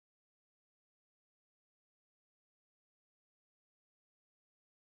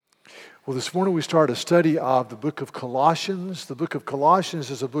Well, this morning we start a study of the book of Colossians. The book of Colossians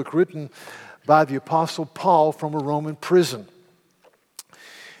is a book written by the Apostle Paul from a Roman prison.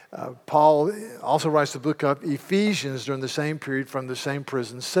 Paul also writes the book of Ephesians during the same period from the same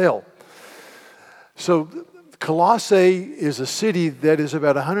prison cell. So Colossae is a city that is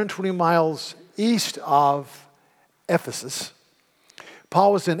about 120 miles east of Ephesus.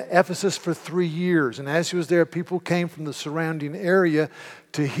 Paul was in Ephesus for 3 years, and as he was there, people came from the surrounding area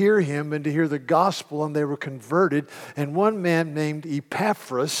to hear him and to hear the gospel, and they were converted. And one man named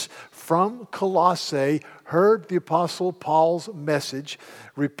Epaphras from Colossae heard the Apostle Paul's message,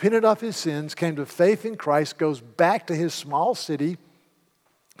 repented of his sins, came to faith in Christ, goes back to his small city,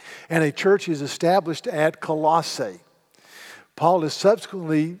 and a church is established at Colossae. Paul is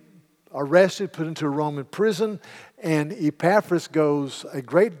subsequently arrested, put into a Roman prison, and Epaphras goes a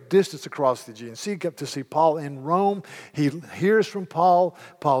great distance across the Aegean Sea to see Paul in Rome. He hears from Paul.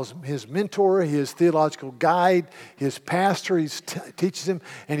 Paul's his mentor, his theological guide, his pastor. He teaches him,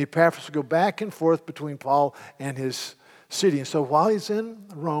 and Epaphras will go back and forth between Paul and his city. And so while he's in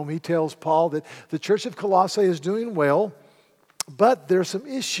Rome, he tells Paul that the church of Colossae is doing well, but there are some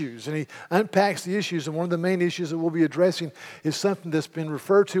issues, and he unpacks the issues, and one of the main issues that we'll be addressing is something that's been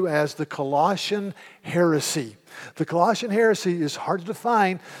referred to as the Colossian heresy. The Colossian heresy is hard to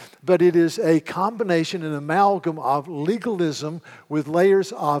define, but it is a combination, an amalgam of legalism with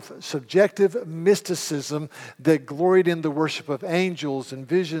layers of subjective mysticism that gloried in the worship of angels and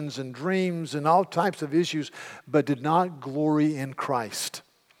visions and dreams and all types of issues, but did not glory in Christ.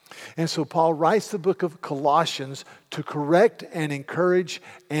 And so Paul writes the book of Colossians to correct and encourage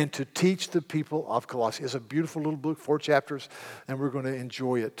and to teach the people of Colossae. It's a beautiful little book, 4 chapters, and we're going to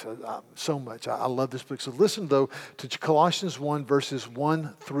enjoy it so much. I love this book. So listen, though, to Colossians 1, verses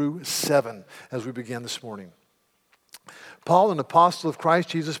 1 through 7 as we begin this morning. Paul, an apostle of Christ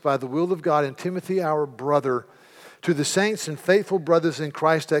Jesus by the will of God, and Timothy, our brother, to the saints and faithful brothers in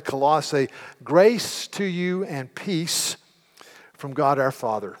Christ at Colossae, grace to you and peace from God our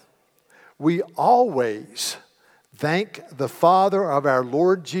Father. We always thank the Father of our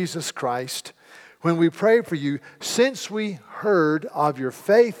Lord Jesus Christ when we pray for you, since we heard of your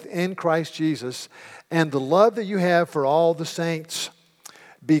faith in Christ Jesus and the love that you have for all the saints,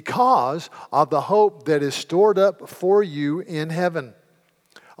 because of the hope that is stored up for you in heaven.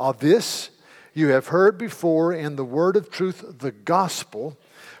 Of this you have heard before in the word of truth, the gospel,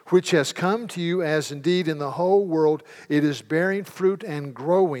 which has come to you, as indeed in the whole world it is bearing fruit and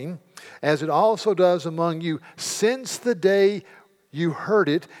growing, as it also does among you, since the day you heard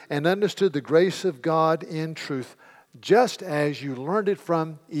it and understood the grace of God in truth, just as you learned it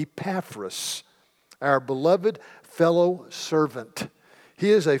from Epaphras, our beloved fellow servant.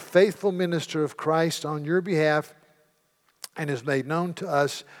 He is a faithful minister of Christ on your behalf and has made known to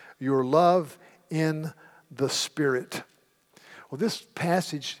us your love in the Spirit. Well, this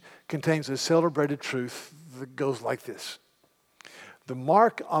passage contains a celebrated truth that goes like this. The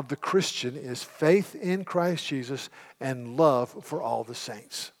mark of the Christian is faith in Christ Jesus and love for all the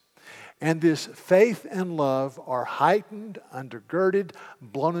saints. And this faith and love are heightened, undergirded,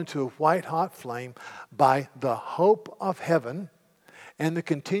 blown into a white-hot flame by the hope of heaven and the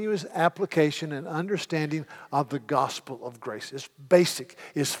continuous application and understanding of the gospel of grace. It's basic,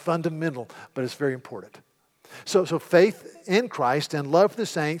 it's fundamental, but it's very important. So faith in Christ and love for the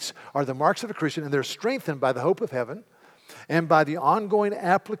saints are the marks of a Christian, and they're strengthened by the hope of heaven and by the ongoing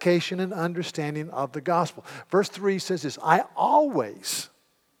application and understanding of the gospel. Verse 3 says this, I always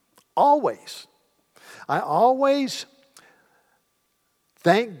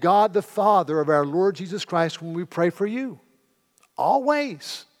thank God the Father of our Lord Jesus Christ when we pray for you.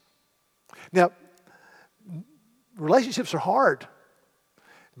 Always. Now, relationships are hard.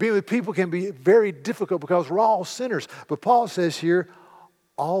 Being with people can be very difficult because we're all sinners. But Paul says here,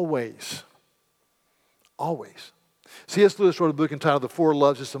 always. Always. C.S. Lewis wrote a book entitled The Four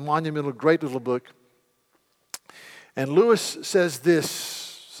Loves. It's a monumental, great little book. And Lewis says this,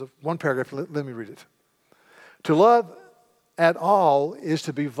 so one paragraph, let me read it. To love at all is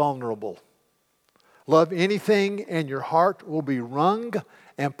to be vulnerable. Love anything and your heart will be wrung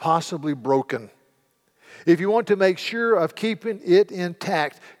and possibly broken. If you want to make sure of keeping it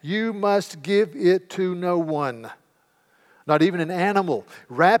intact, you must give it to no one, not even an animal.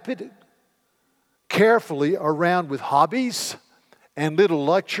 Wrap it carefully around with hobbies and little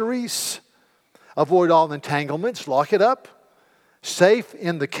luxuries. Avoid all entanglements. Lock it up, safe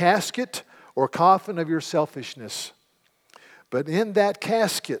in the casket or coffin of your selfishness. But in that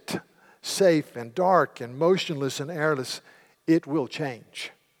casket, safe and dark and motionless and airless, it will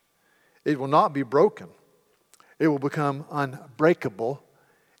change. It will not be broken. It will become unbreakable,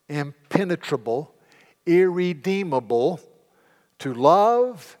 impenetrable, irredeemable. To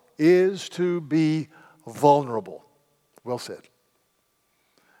love is to be vulnerable. Well said.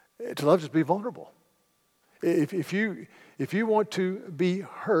 To love is to be vulnerable. If you want to be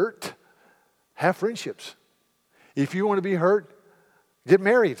hurt, have friendships. If you want to be hurt, get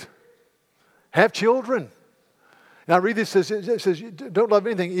married. Have children. Now read this, it says, don't love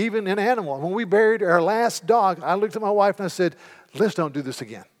anything, even an animal. When we buried our last dog, I looked at my wife and I said, let's don't do this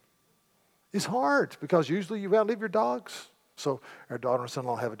again. It's hard because usually you outlive your dogs. So our daughter and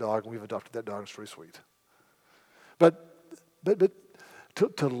son-in-law have a dog, and we've adopted that dog. It's very sweet. But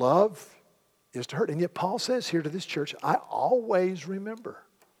to love is to hurt. And yet Paul says here to this church, I always remember,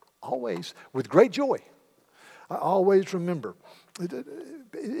 always, with great joy, I always remember.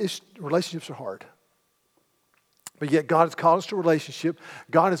 Relationships are hard. But yet God has called us to relationship.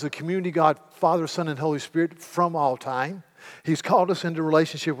 God is a community God, Father, Son, and Holy Spirit from all time. He's called us into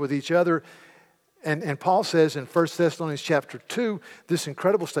relationship with each other. And Paul says in 1 Thessalonians chapter 2, this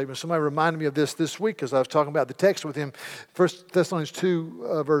incredible statement. Somebody reminded me of this week as I was talking about the text with him. 1 Thessalonians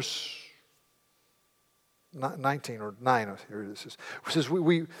 2, verse 19 or 9. Here it is. It says,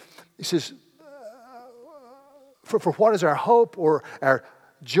 he says, for what is our hope or our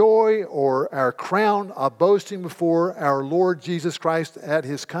joy or our crown of boasting before our Lord Jesus Christ at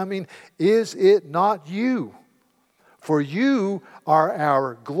his coming? Is it not you? For you are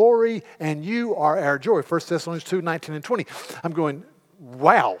our glory and you are our joy. 1 Thessalonians 2, 19 and 20. I'm going,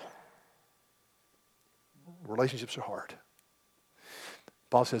 wow. Relationships are hard.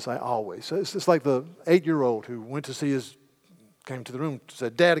 Paul says, I always. So it's just like the 8-year-old who went to see came to the room,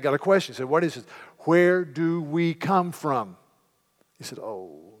 said, Dad, I got a question. He said, what is it? Where do we come from? He said,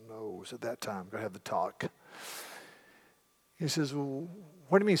 oh, no, it was at that time. Got to have the talk. He says, well,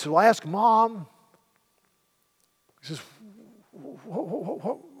 what do you mean? He said, well, ask Mom. He says,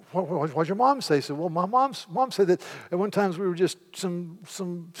 what'd your mom say? He said, well, my mom said that at one time we were just some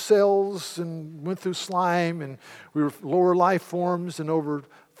cells and went through slime and we were lower life forms, and over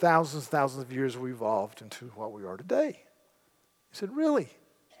thousands of years we evolved into what we are today. He said, really?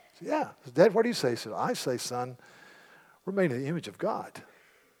 He said, yeah. He said, Dad, what do you say? He said, I say, son, we're made in the image of God.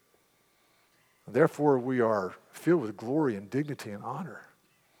 Therefore, we are filled with glory and dignity and honor.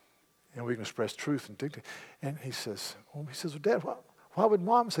 And we can express truth and dignity. And he says, well, Dad, why would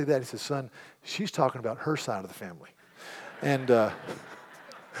Mom say that? He says, son, she's talking about her side of the family. And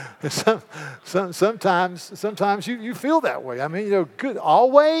sometimes you feel that way. I mean, good.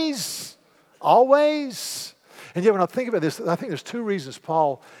 Always. And yet when I think about this, I think there's 2 reasons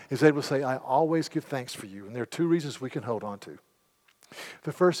Paul is able to say, I always give thanks for you. And there are 2 reasons we can hold on to.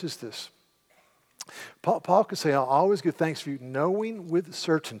 The first is this. Paul could say, I'll always give thanks for you, knowing with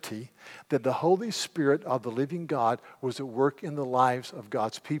certainty that the Holy Spirit of the living God was at work in the lives of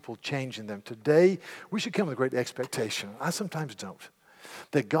God's people, changing them. Today, we should come with a great expectation. I sometimes don't.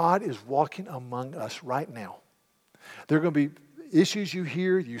 That God is walking among us right now. There are going to be issues you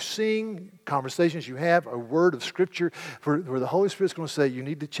hear, you sing, conversations you have, a word of Scripture where the Holy Spirit's going to say, you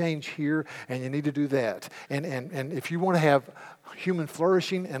need to change here and you need to do that. And if you want to have human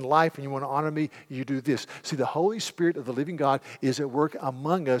flourishing and life and you want to honor me, you do this. See, the Holy Spirit of the living God is at work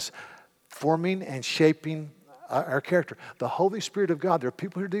among us, forming and shaping our character. The Holy Spirit of God, there are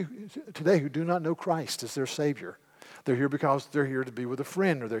people here today who do not know Christ as their Savior. They're here because they're here to be with a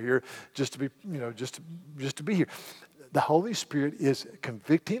friend, or they're here just to be, just to be here. The Holy Spirit is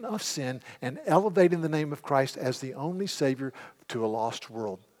convicting of sin and elevating the name of Christ as the only Savior to a lost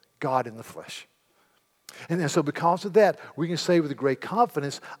world, God in the flesh. And so because of that, we can say with great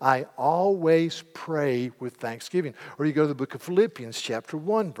confidence, I always pray with thanksgiving. Or you go to the book of Philippians chapter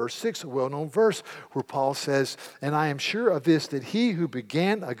 1, verse 6, a well-known verse where Paul says, and I am sure of this, that he who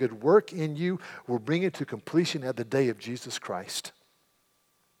began a good work in you will bring it to completion at the day of Jesus Christ.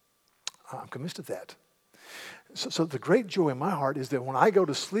 I'm convinced of that. So the great joy in my heart is that when I go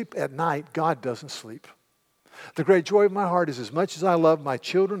to sleep at night, God doesn't sleep. The great joy of my heart is as much as I love my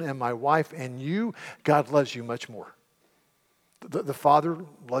children and my wife and you, God loves you much more. The Father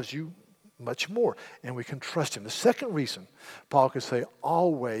loves you much more, and we can trust Him. The second reason Paul could say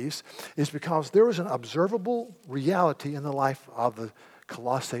always is because there is an observable reality in the life of the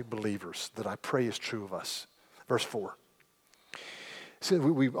Colossae believers that I pray is true of us. Verse 4. So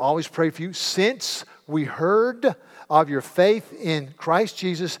we always pray for you since we heard of your faith in Christ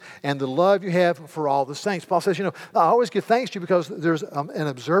Jesus and the love you have for all the saints. Paul says, I always give thanks to you because there's an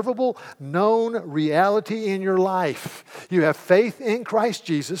observable, known reality in your life. You have faith in Christ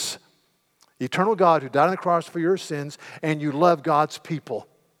Jesus, eternal God who died on the cross for your sins, and you love God's people.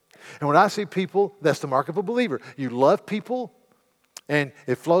 And when I see people, that's the mark of a believer. You love people And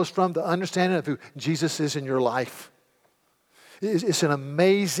it flows from the understanding of who Jesus is in your life. It's an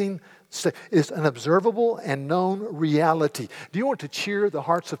amazing, it's an observable and known reality. Do you want to cheer the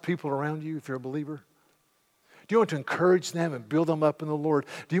hearts of people around you if you're a believer? Do you want to encourage them and build them up in the Lord?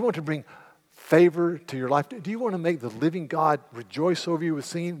 Do you want to bring favor to your life? Do you want to make the living God rejoice over you with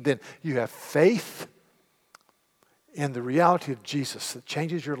singing? Then you have faith in the reality of Jesus that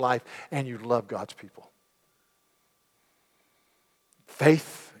changes your life, and you love God's people.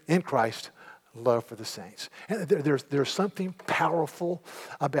 Faith in Christ, love for the saints. And there's something powerful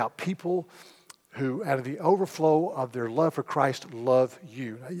about people who, out of the overflow of their love for Christ, love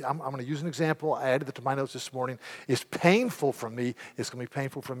you. I'm going to use an example. I added it to my notes this morning. It's painful for me. It's going to be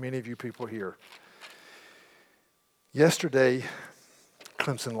painful for many of you people here. Yesterday,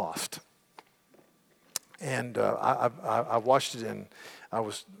 Clemson lost. And I watched it, and I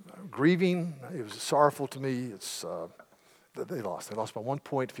was grieving. It was sorrowful to me. They lost. They lost by 1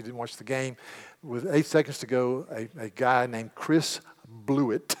 point if you didn't watch the game. With 8 seconds to go, a guy named Chris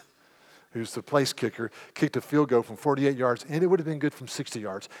Blewett, who's the place kicker, kicked a field goal from 48 yards, and it would have been good from 60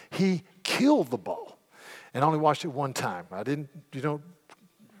 yards. He killed the ball, and I only watched it one time. You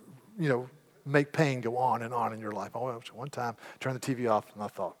don't make pain go on in your life. I watched it one time, turned the TV off, and I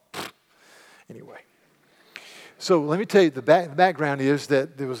thought, anyway. So let me tell you, the background is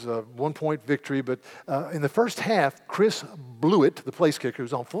that there was a 1 point victory, but in the first half, Chris Blewett, the place kicker,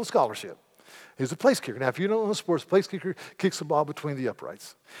 was on full scholarship. He was a place kicker. Now, if you don't know sports, a place kicker kicks the ball between the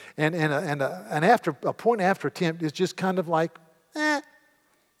uprights. And after a point after attempt is just kind of like,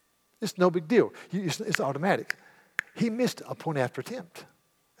 it's no big deal. It's automatic. He missed a point after attempt.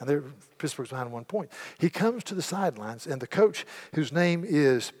 And Pittsburgh's behind 1 point. He comes to the sidelines, and the coach, whose name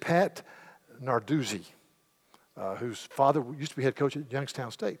is Pat Narduzzi, whose father used to be head coach at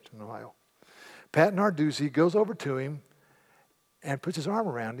Youngstown State in Ohio. Pat Narduzzi goes over to him and puts his arm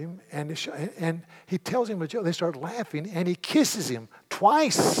around him, and he tells him a joke. They start laughing, and he kisses him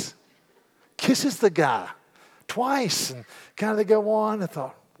twice. Kisses the guy twice, and kind of they go on. I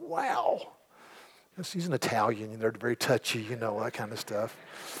thought, wow. He's an Italian, and they're very touchy, that kind of stuff.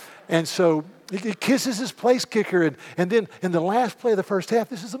 And so he kisses his place kicker, and then in the last play of the first half,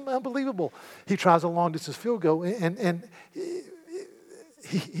 this is unbelievable. He tries a long-distance field goal, and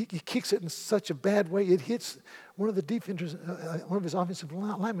he kicks it in such a bad way, it hits one of the defenders, one of his offensive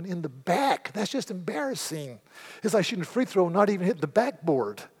linemen in the back. That's just embarrassing. It's like shooting a free throw and not even hitting the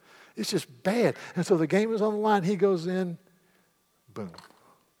backboard. It's just bad. And so the game is on the line. He goes in, boom.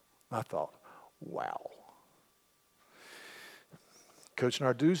 I thought, wow. Coach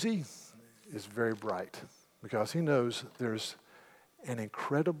Narduzzi is very bright because he knows there's an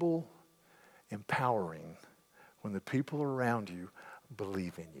incredible empowering when the people around you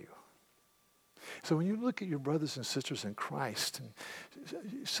believe in you. So when you look at your brothers and sisters in Christ,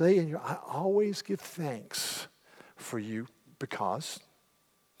 and say I always give thanks for you because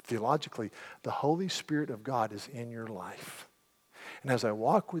theologically the Holy Spirit of God is in your life. And as I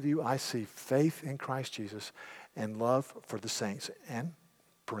walk with you, I see faith in Christ Jesus and love for the saints. And,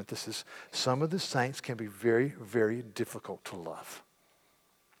 parenthesis, some of the saints can be very, very difficult to love.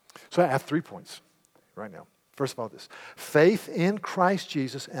 So I have 3 points right now. First of all, this. Faith in Christ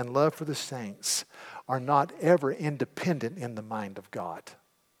Jesus and love for the saints are not ever independent in the mind of God.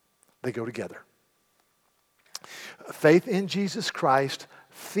 They go together. Faith in Jesus Christ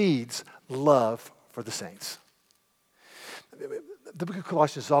feeds love for the saints. The book of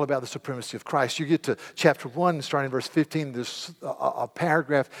Colossians is all about the supremacy of Christ. You get to chapter 1, starting in verse 15, there's a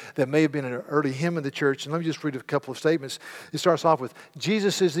paragraph that may have been an early hymn in the church. And let me just read a couple of statements. It starts off with,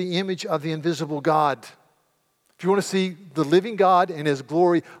 Jesus is the image of the invisible God. If you want to see the living God in His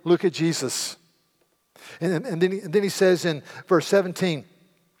glory, look at Jesus. And then he says in verse 17,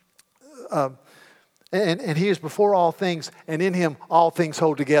 and He is before all things, and in Him all things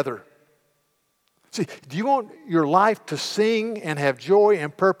hold together. See, do you want your life to sing and have joy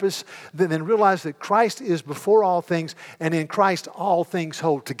and purpose? Then realize that Christ is before all things, and in Christ all things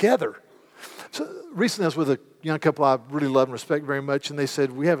hold together. So recently I was with a young couple I really love and respect very much, and they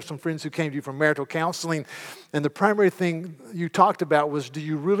said, we have some friends who came to you from marital counseling, and the primary thing you talked about was, do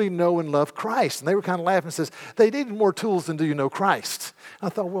you really know and love Christ? And they were kind of laughing and says, they needed more tools than do you know Christ?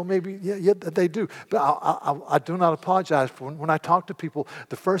 And I thought, well, maybe, yeah, they do. But I do not apologize for when I talk to people,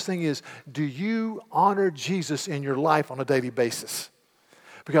 the first thing is, do you honor Jesus in your life on a daily basis?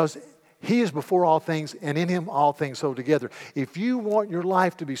 Because He is before all things, and in Him all things hold together. If you want your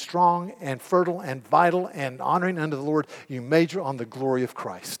life to be strong and fertile and vital and honoring unto the Lord, you major on the glory of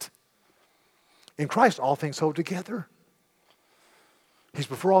Christ. In Christ, all things hold together. He's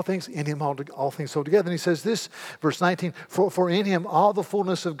before all things, in him all things hold together. And he says this, verse 19, for in him all the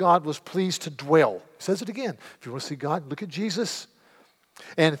fullness of God was pleased to dwell. He says it again. If you want to see God, look at Jesus.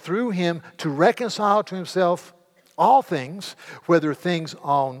 And through him to reconcile to himself all things, whether things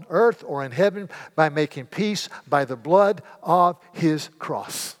on earth or in heaven, by making peace by the blood of his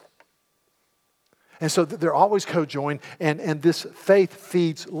cross. And so they're always co-joined, and this faith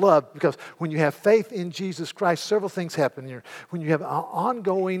feeds love, because when you have faith in Jesus Christ, several things happen here. When you have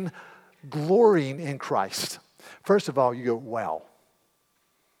ongoing glorying in Christ, first of all, you go, wow.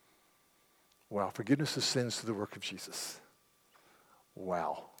 Wow, forgiveness of sins through the work of Jesus.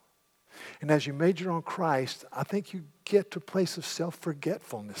 Wow. And as you major on Christ, I think you get to a place of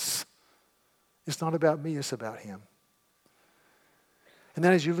self-forgetfulness. It's not about me, it's about him. And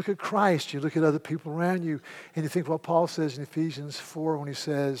then as you look at Christ, you look at other people around you, and you think what Paul says in Ephesians 4 when he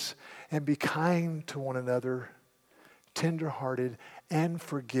says, and be kind to one another, tender-hearted and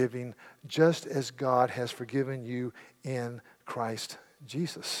forgiving, just as God has forgiven you in Christ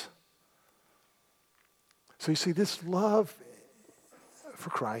Jesus. So you see, this love for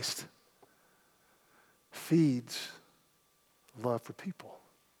Christ feeds love for people.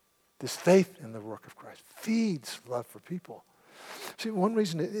 This faith in the work of Christ feeds love for people. See, one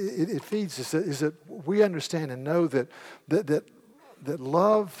reason it feeds is that we understand and know that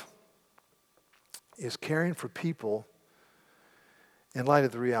love is caring for people in light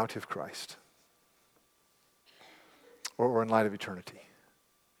of the reality of Christ, or in light of eternity.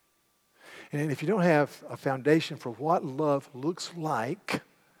 And if you don't have a foundation for what love looks like,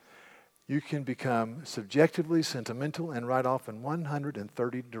 you can become subjectively sentimental and ride off in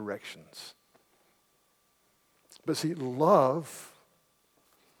 130 directions. But see, love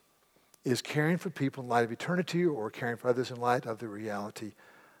is caring for people in light of eternity, or caring for others in light of the reality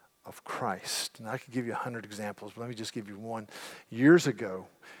of Christ. And I could give you 100 examples, but let me just give you one. Years ago,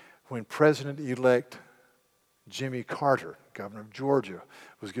 when President-elect Jimmy Carter, governor of Georgia,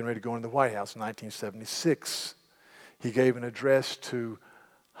 was getting ready to go into the White House in 1976, he gave an address to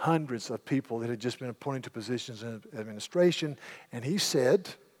hundreds of people that had just been appointed to positions in administration, and he said,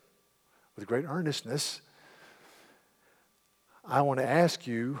 with great earnestness, I want to ask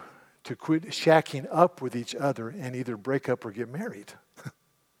you to quit shacking up with each other and either break up or get married.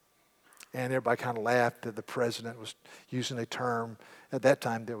 And everybody kind of laughed that the president was using a term at that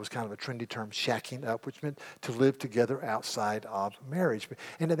time that was kind of a trendy term, shacking up, which meant to live together outside of marriage.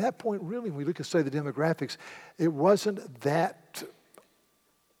 And at that point, really, when we look at, say, the demographics, it wasn't that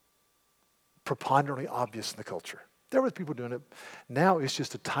preponderantly obvious in the culture. There were people doing it. Now it's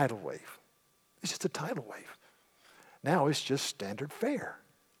just a tidal wave. It's just a tidal wave. Now it's just standard fare.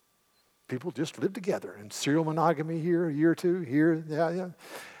 People just live together, and serial monogamy here, a year or two, here, yeah.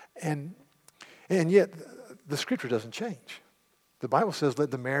 And yet, the scripture doesn't change. The Bible says, let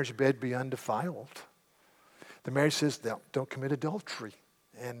the marriage bed be undefiled. The marriage says, don't commit adultery.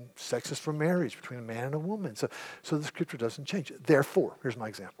 And sex is for marriage between a man and a woman. So the scripture doesn't change. Therefore, here's my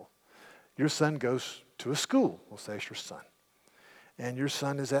example. Your son goes to a school. We'll say it's your son. And your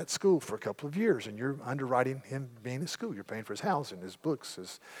son is at school for a couple of years, and you're underwriting him being at school. You're paying for his housing, his books,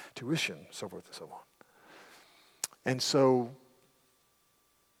 his tuition, so forth and so on. And so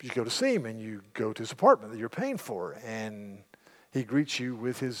you go to see him, and you go to his apartment that you're paying for, and he greets you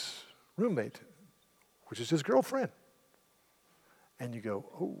with his roommate, which is his girlfriend. And you go,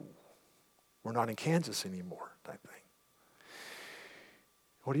 oh, we're not in Kansas anymore, type thing.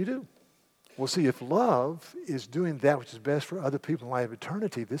 What do? Well, see, if love is doing that which is best for other people in light of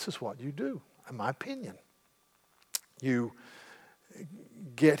eternity, this is what you do, in my opinion. You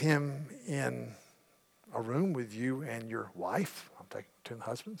get him in a room with you and your wife. I'm taking to the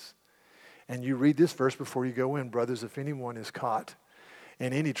husbands. And you read this verse before you go in. Brothers, if anyone is caught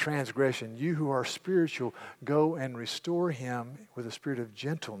in any transgression, you who are spiritual, go and restore him with a spirit of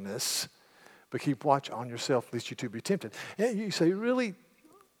gentleness, but keep watch on yourself, lest you too be tempted. And you say, really?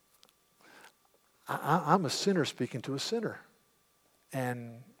 I'm a sinner speaking to a sinner.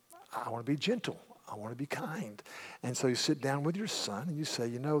 And I want to be gentle. I want to be kind. And so you sit down with your son and you say,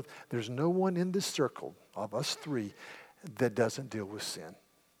 you know, there's no one in this circle of us three that doesn't deal with sin.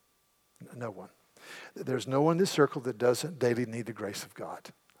 No one. There's no one in this circle that doesn't daily need the grace of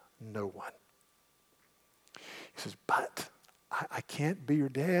God. No one. He says, but I can't be your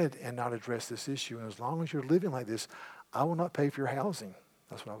dad and not address this issue. And as long as you're living like this, I will not pay for your housing.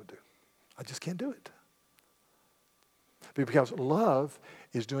 That's what I would do. I just can't do it. Because love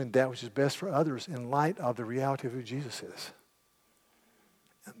is doing that which is best for others in light of the reality of who Jesus is.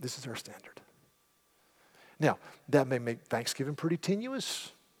 And this is our standard. Now, that may make Thanksgiving pretty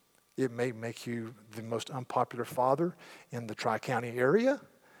tenuous. It may make you the most unpopular father in the Tri-County area,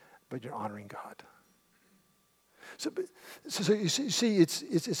 but you're honoring God. So you see,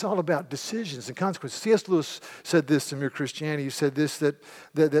 it's all about decisions and consequences. C.S. Lewis said this in Mere Christianity. He said this, that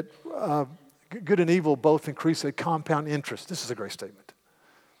good and evil both increase at compound interest. This is a great statement.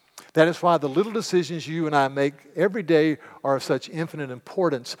 That is why the little decisions you and I make every day are of such infinite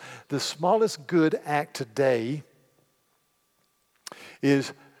importance. The smallest good act today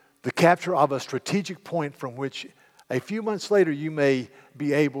is the capture of a strategic point from which a few months later you may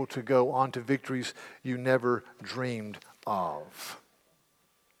be able to go on to victories you never dreamed of.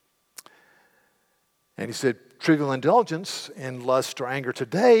 And he said, trivial indulgence in lust or anger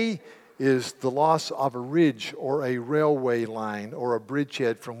today is the loss of a ridge or a railway line or a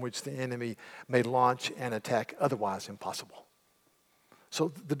bridgehead from which the enemy may launch an attack otherwise impossible.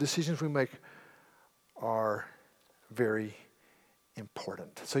 So the decisions we make are very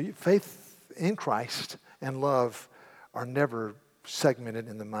important. So faith in Christ and love are never segmented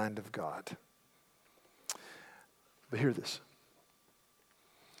in the mind of God. But hear this.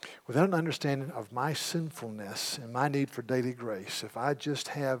 Without an understanding of my sinfulness and my need for daily grace, if I just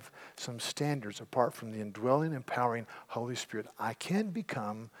have some standards apart from the indwelling, empowering Holy Spirit, I can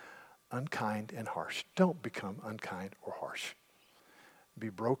become unkind and harsh. Don't become unkind or harsh. Be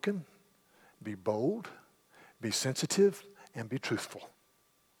broken, be bold, be sensitive, and be truthful.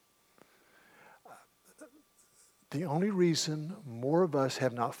 The only reason more of us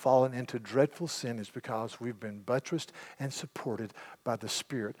have not fallen into dreadful sin is because we've been buttressed and supported by the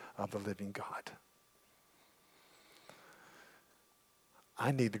Spirit of the living God.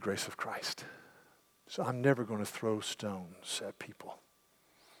 I need the grace of Christ. So I'm never going to throw stones at people.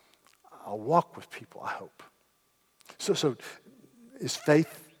 I'll walk with people, I hope. So is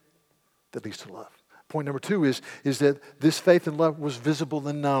faith that leads to love. Point number 2 is that this faith and love was visible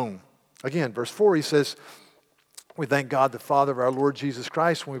and known. Again, verse 4, he says, we thank God, the Father of our Lord Jesus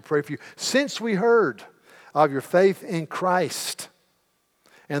Christ, when we pray for you, since we heard of your faith in Christ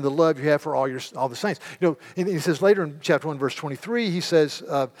and the love you have for all the saints. You know, and he says later in chapter 1, verse 23, he says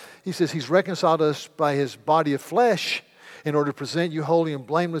he's reconciled us by his body of flesh in order to present you holy and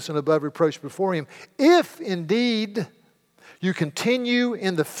blameless and above reproach before him, if indeed you continue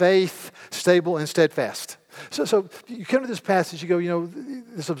in the faith, stable and steadfast. So you come to this passage, you go, you know,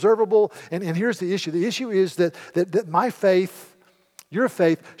 it's observable, and here's the issue. The issue is that my faith, your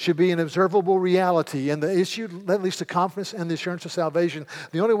faith, should be an observable reality. And the issue that leads to confidence and the assurance of salvation.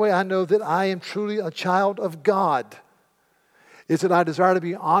 The only way I know that I am truly a child of God is that I desire to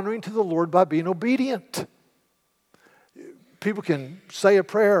be honoring to the Lord by being obedient. People can say a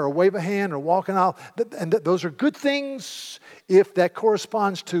prayer or wave a hand or walk an aisle, and those are good things if that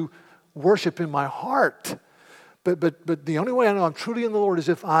corresponds to worship in my heart. But the only way I know I'm truly in the Lord is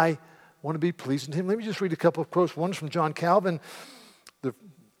if I want to be pleasing to him. Let me just read a couple of quotes. One's from John Calvin, the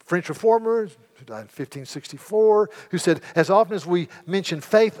French reformer, who died in 1564, who said, as often as we mention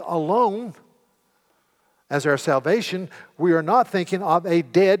faith alone as our salvation, we are not thinking of a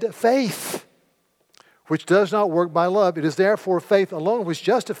dead faith, which does not work by love. It is therefore faith alone which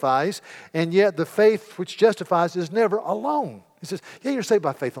justifies, and yet the faith which justifies is never alone. He says, yeah, you're saved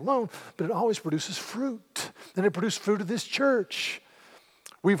by faith alone, but it always produces fruit. And it produced fruit of this church.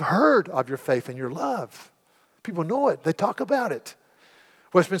 We've heard of your faith and your love. People know it. They talk about it.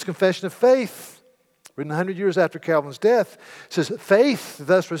 Westminster Confession of Faith, written 100 years after Calvin's death, says, faith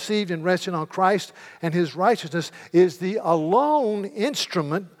thus received and resting on Christ and his righteousness is the alone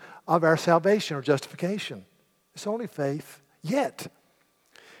instrument of our salvation or justification. It's only faith, yet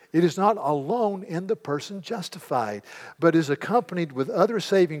it is not alone in the person justified, but is accompanied with other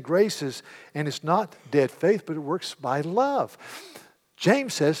saving graces, and it's not dead faith, but it works by love.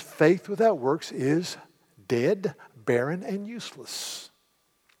 James says faith without works is dead, barren, and useless.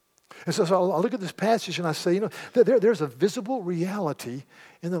 And so I look at this passage and I say, you know, there's a visible reality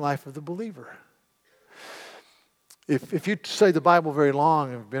in the life of the believer. If you say the Bible very long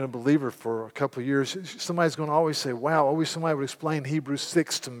and have been a believer for a couple of years, somebody's going to always say, wow, I wish somebody would explain Hebrews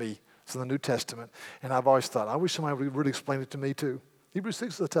 6 to me. It's in the New Testament. And I've always thought, I wish somebody would really explain it to me too. Hebrews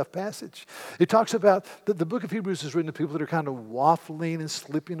 6 is a tough passage. It talks about, the book of Hebrews is written to people that are kind of waffling and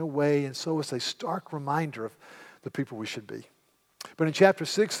slipping away, and so it's a stark reminder of the people we should be. But in chapter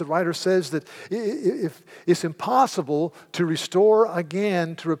 6, the writer says that if it's impossible to restore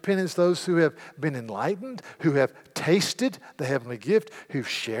again to repentance those who have been enlightened, who have tasted the heavenly gift, who've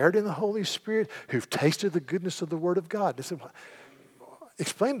shared in the Holy Spirit, who've tasted the goodness of the Word of God.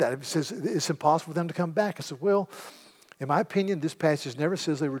 Explain that. It says it's impossible for them to come back. I said, well, in my opinion, this passage never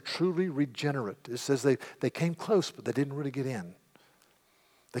says they were truly regenerate. It says they came close, but they didn't really get in.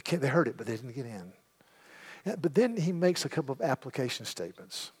 They heard it, but they didn't get in. But then he makes a couple of application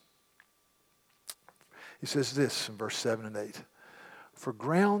statements. He says this in verse 7 and 8. For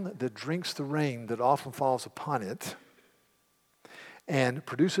ground that drinks the rain that often falls upon it and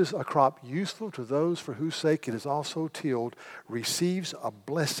produces a crop useful to those for whose sake it is also tilled receives a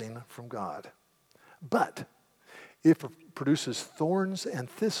blessing from God. But if it produces thorns and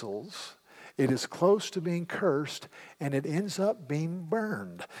thistles, it is close to being cursed and it ends up being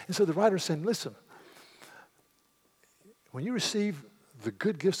burned. And so the writer's saying, listen, when you receive the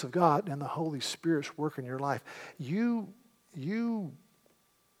good gifts of God and the Holy Spirit's work in your life, you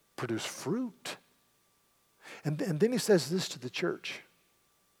produce fruit. And then he says this to the church.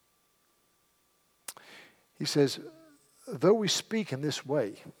 He says, though we speak in this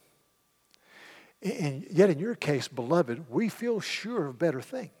way, and yet in your case, beloved, we feel sure of better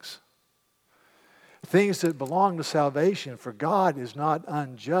things. Things that belong to salvation, for God is not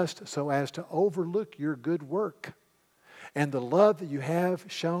unjust so as to overlook your good work and the love that you have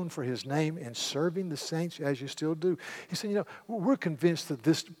shown for his name in serving the saints as you still do. He said, we're convinced that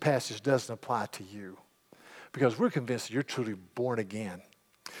this passage doesn't apply to you because we're convinced that you're truly born again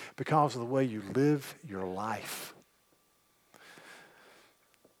because of the way you live your life.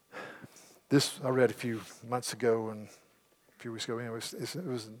 This I read a few months ago and a few weeks ago. Anyway, it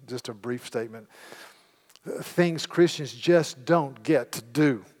was just a brief statement. Things Christians just don't get to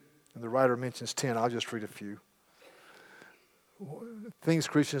do. And the writer mentions 10. I'll just read a few. Things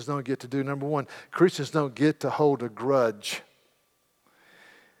Christians don't get to do. Number one, Christians don't get to hold a grudge.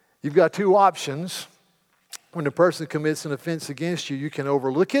 You've got two options. When a person commits an offense against you, you can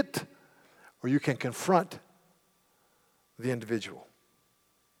overlook it or you can confront the individual.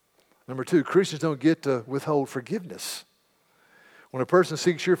 Number two, Christians don't get to withhold forgiveness. When a person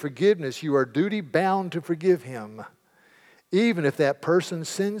seeks your forgiveness, you are duty bound to forgive him, even if that person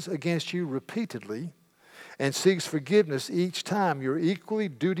sins against you repeatedly and seeks forgiveness each time. You're equally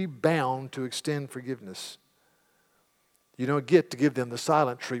duty bound to extend forgiveness. You don't get to give them the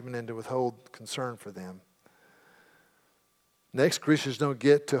silent treatment and to withhold concern for them. Next, Christians don't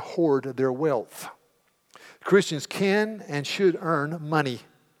get to hoard their wealth. Christians can and should earn money.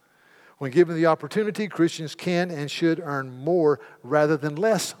 When given the opportunity, Christians can and should earn more rather than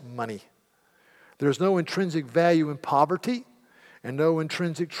less money. There's no intrinsic value in poverty and no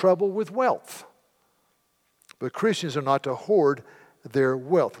intrinsic trouble with wealth. But Christians are not to hoard their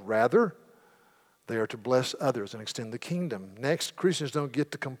wealth. Rather, they are to bless others and extend the kingdom. Next, Christians don't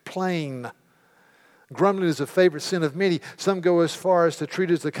get to complain. Grumbling is a favorite sin of many. Some go as far as to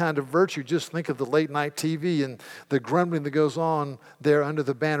treat it as a kind of virtue. Just think of the late night TV and the grumbling that goes on there under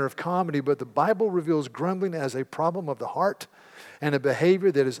the banner of comedy. But the Bible reveals grumbling as a problem of the heart and a behavior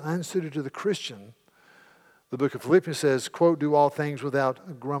that is unsuited to the Christian. The book of Philippians says, quote, do all things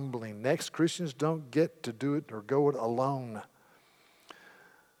without grumbling. Next, Christians don't get to do it or go it alone.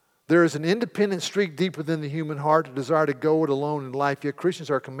 There is an independent streak deep within the human heart, a desire to go it alone in life. Yet Christians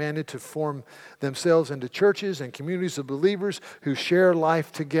are commanded to form themselves into churches and communities of believers who share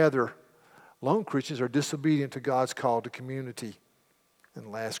life together. Lone Christians are disobedient to God's call to community.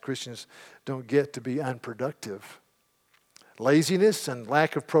 And last, Christians don't get to be unproductive. Laziness and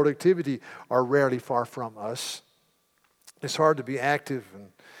lack of productivity are rarely far from us. It's hard to be active and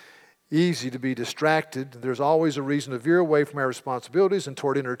easy to be distracted. There's always a reason to veer away from our responsibilities and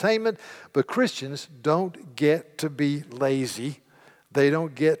toward entertainment. But Christians don't get to be lazy. They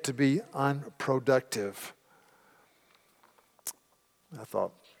don't get to be unproductive. I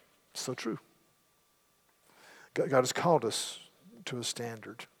thought, so true. God has called us to a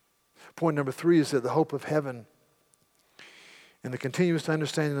standard. Point number 3 is that the hope of heaven and the continuous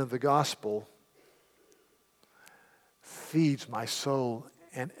understanding of the gospel feeds my soul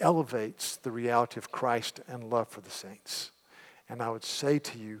and elevates the reality of Christ and love for the saints. And I would say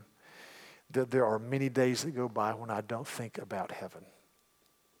to you that there are many days that go by when I don't think about heaven.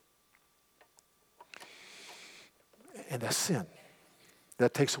 And that's sin.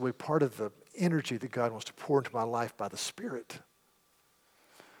 That takes away part of the energy that God wants to pour into my life by the Spirit.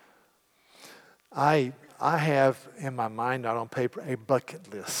 I have in my mind, not on paper, a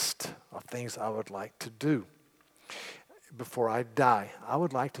bucket list of things I would like to do. Before I die, I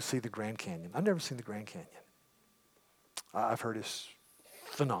would like to see the Grand Canyon. I've never seen the Grand Canyon. I've heard it's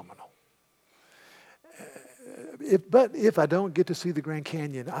phenomenal. But if I don't get to see the Grand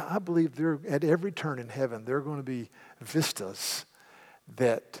Canyon, I believe there, at every turn in heaven, there are going to be vistas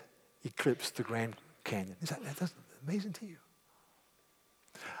that eclipse the Grand Canyon. That's amazing to you?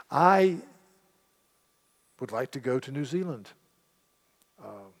 I would like to go to New Zealand.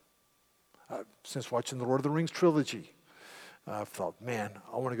 Since watching the Lord of the Rings trilogy, I thought, man,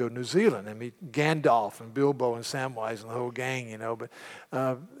 I want to go to New Zealand and meet Gandalf and Bilbo and Samwise and the whole gang, you know. But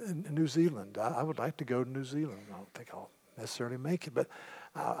in New Zealand, I would like to go to New Zealand. I don't think I'll necessarily make it, but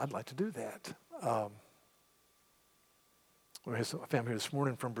I'd like to do that. We had some family here this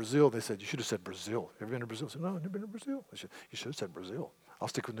morning from Brazil. They said, you should have said Brazil. Have you been to Brazil? I said, no, I've never been to Brazil. They said, you should have said Brazil. I'll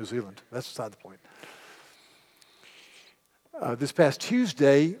stick with New Zealand. That's beside the point. This past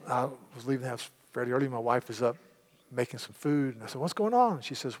Tuesday, I was leaving the house fairly early. My wife was up making some food. And I said, what's going on? And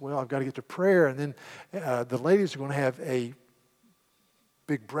she says, well, I've got to get to prayer. And then the ladies are going to have a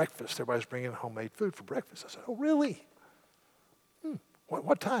big breakfast. Everybody's bringing homemade food for breakfast. I said, oh, really?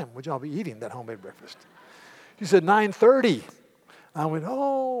 What time would y'all be eating that homemade breakfast? She said, 9:30. I went,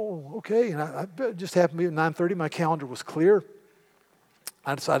 oh, okay. And I just happened to be at 9:30. My calendar was clear.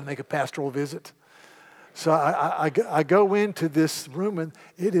 I decided to make a pastoral visit. So I go into this room, and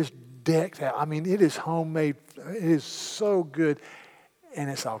it is decked out. I mean, it is homemade. It is so good, and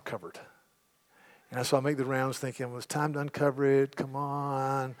it's all covered. And so I make the rounds thinking, well, it's time to uncover it. Come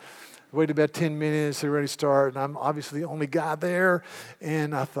on. Waited about 10 minutes. They're ready to start, and I'm obviously the only guy there.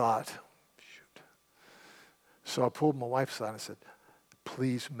 And I thought, shoot. So I pulled my wife aside and I said,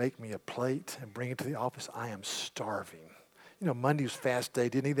 please make me a plate and bring it to the office. I am starving. You know, Monday was fast day.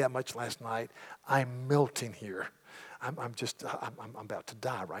 Didn't eat that much last night. I'm melting here. I'm about to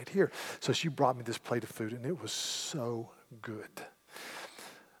die right here. So she brought me this plate of food, and it was so good.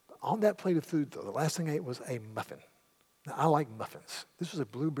 On that plate of food, though, the last thing I ate was a muffin. Now, I like muffins. This was a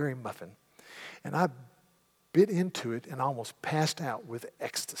blueberry muffin, and I bit into it and almost passed out with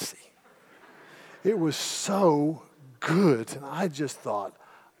ecstasy. It was so good, and I just thought,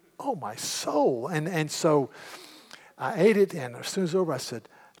 oh, my soul. And so I ate it, and as soon as it was over, I said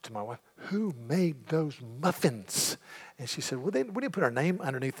to my wife, who made those muffins? And she said, well, we didn't put our name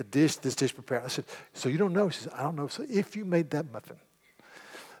underneath the dish, this dish prepared. I said, so you don't know? She said, I don't know. So if you made that muffin,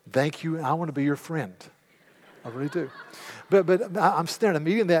 thank you, and I want to be your friend. I really do. But I'm staring, I'm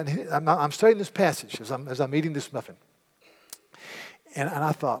eating that, and I'm studying this passage as I'm eating this muffin. And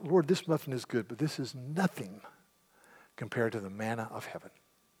I thought, Lord, this muffin is good, but this is nothing compared to the manna of heaven.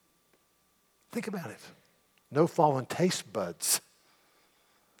 Think about it. No fallen taste buds.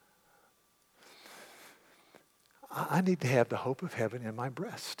 I need to have the hope of heaven in my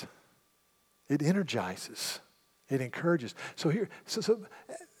breast. It energizes. It encourages. So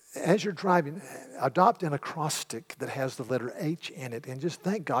as you're driving, adopt an acrostic that has the letter H in it, and just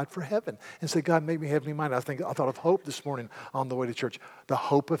thank God for heaven. And say, God, make me heavenly minded. I thought of hope this morning on the way to church. The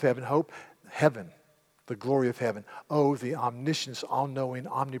hope of heaven. Hope, heaven, the glory of heaven. Oh, the omniscience, all-knowing,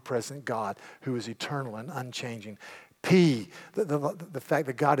 omnipresent God who is eternal and unchanging. P, the fact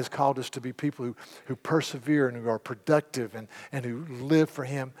that God has called us to be people who persevere and who are productive and who live for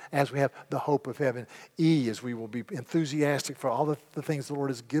Him as we have the hope of heaven. E, as we will be enthusiastic for all the things the Lord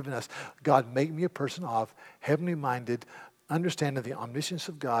has given us. God, make me a person of heavenly minded, understanding the omniscience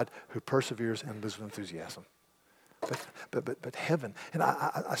of God who perseveres and lives with enthusiasm. But heaven, and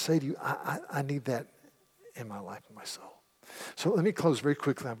I say to you, I need that in my life and my soul. So let me close very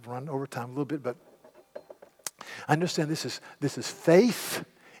quickly. I've run over time a little bit, but I understand this is faith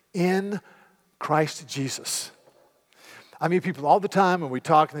in Christ Jesus. I meet people all the time and we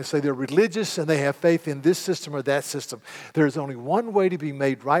talk and they say they're religious and they have faith in this system or that system. There is only one way to be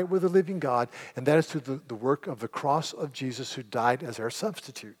made right with the living God, and that is through the work of the cross of Jesus who died as our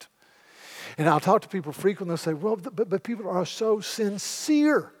substitute. And I'll talk to people frequently and they'll say, well, but people are so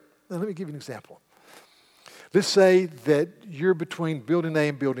sincere. Now, let me give you an example. Let's say that you're between building A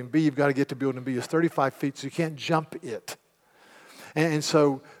and building B. You've got to get to building B. It's 35 feet, so you can't jump it. And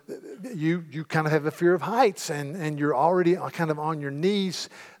so you kind of have a fear of heights, and you're already kind of on your knees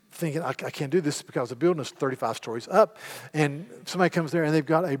thinking, I can't do this because the building is 35 stories up. And somebody comes there, and they've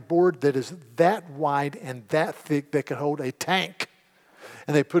got a board that is that wide and that thick that could hold a tank.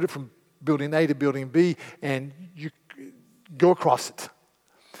 And they put it from building A to building B, and you go across it.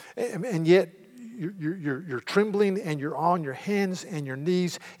 And yet, you're trembling and you're on your hands and your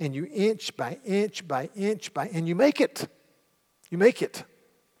knees and you inch by inch by inch and you make it. You make it.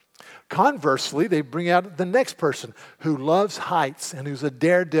 Conversely, they bring out the next person who loves heights and who's a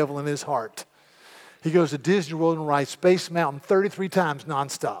daredevil in his heart. He goes to Disney World and rides Space Mountain 33 times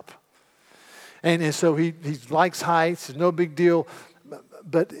nonstop. And so he likes heights, it's no big deal.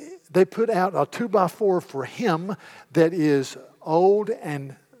 But they put out a 2x4 for him that is old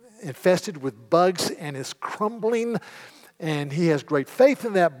and infested with bugs and is crumbling, and he has great faith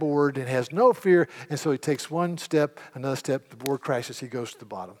in that board and has no fear, and so he takes one step, another step, the board crashes, he goes to the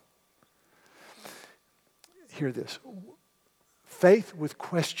bottom. Hear this. Faith with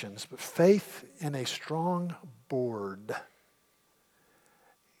questions, but faith in a strong board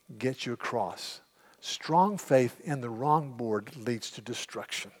gets you across. Strong faith in the wrong board leads to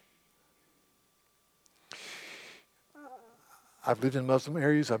destruction. I've lived in Muslim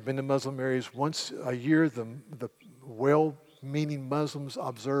areas. I've been to Muslim areas. Once a year, the well-meaning Muslims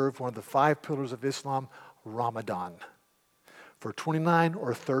observe one of the 5 pillars of Islam, Ramadan. For 29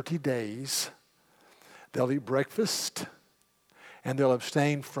 or 30 days, they'll eat breakfast and they'll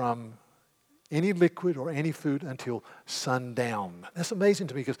abstain from any liquid or any food until sundown. That's amazing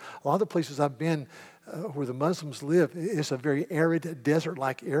to me because a lot of the places I've been where the Muslims live, it's a very arid,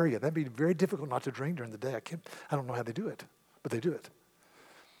 desert-like area. That'd be very difficult not to drink during the day. I don't know how they do it, but they do it.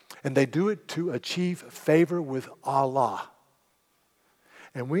 And they do it to achieve favor with Allah.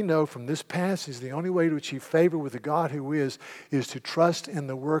 And we know from this passage the only way to achieve favor with the God who is to trust in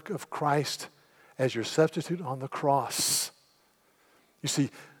the work of Christ as your substitute on the cross. You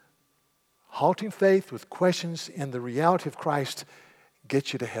see, halting faith with questions in the reality of Christ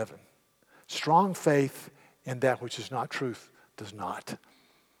gets you to heaven. Strong faith in that which is not truth does not.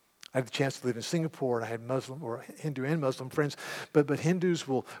 I had the chance to live in Singapore, and I had Muslim or Hindu and Muslim friends, but Hindus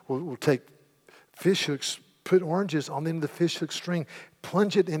will take fish hooks, put oranges on the end of the fish hook string,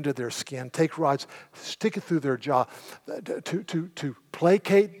 plunge it into their skin, take rods, stick it through their jaw to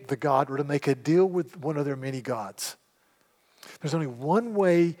placate the god or to make a deal with one of their many gods. There's only one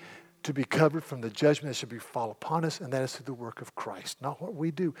way to be covered from the judgment that should fall upon us, and that is through the work of Christ. Not what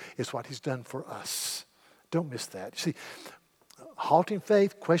we do, it's what he's done for us. Don't miss that. You see, halting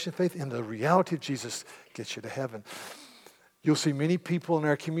faith, questioning faith in the reality of Jesus gets you to heaven. You'll see many people in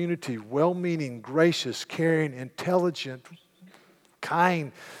our community, well-meaning, gracious, caring, intelligent,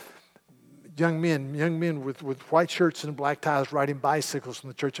 kind, young men with white shirts and black ties riding bicycles from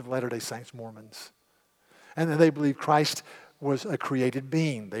the Church of Latter-day Saints Mormons. And they believe Christ was a created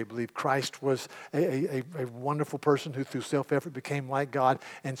being. They believe Christ was a wonderful person who through self-effort became like God,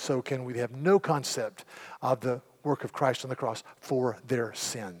 and so can we have no concept of the work of Christ on the cross for their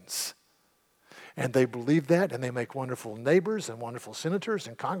sins. And they believe that, and they make wonderful neighbors and wonderful senators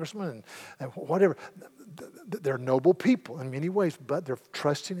and congressmen and whatever. They're noble people in many ways, but they're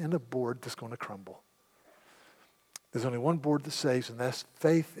trusting in a board that's going to crumble. There's only one board that saves, and that's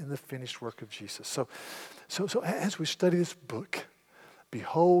faith in the finished work of Jesus. So as we study this book,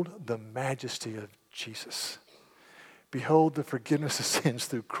 behold the majesty of Jesus. Behold the forgiveness of sins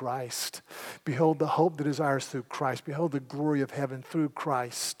through Christ. Behold the hope that is ours through Christ. Behold the glory of heaven through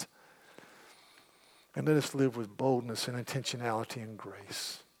Christ. And let us live with boldness and intentionality and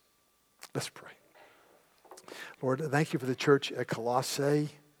grace. Let's pray. Lord, thank you for the church at Colossae,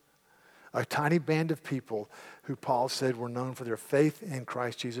 a tiny band of people who Paul said were known for their faith in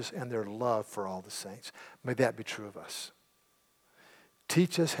Christ Jesus and their love for all the saints. May that be true of us.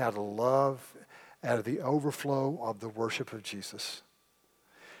 Teach us how to love out of the overflow of the worship of Jesus.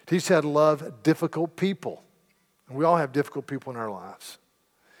 Teach us how to love difficult people. And we all have difficult people in our lives.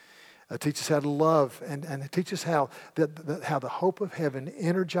 Teach us how to love and teach us how the hope of heaven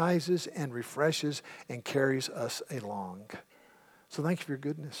energizes and refreshes and carries us along. So thank you for your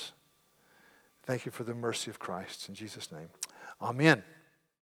goodness. Thank you for the mercy of Christ. In Jesus' name, amen.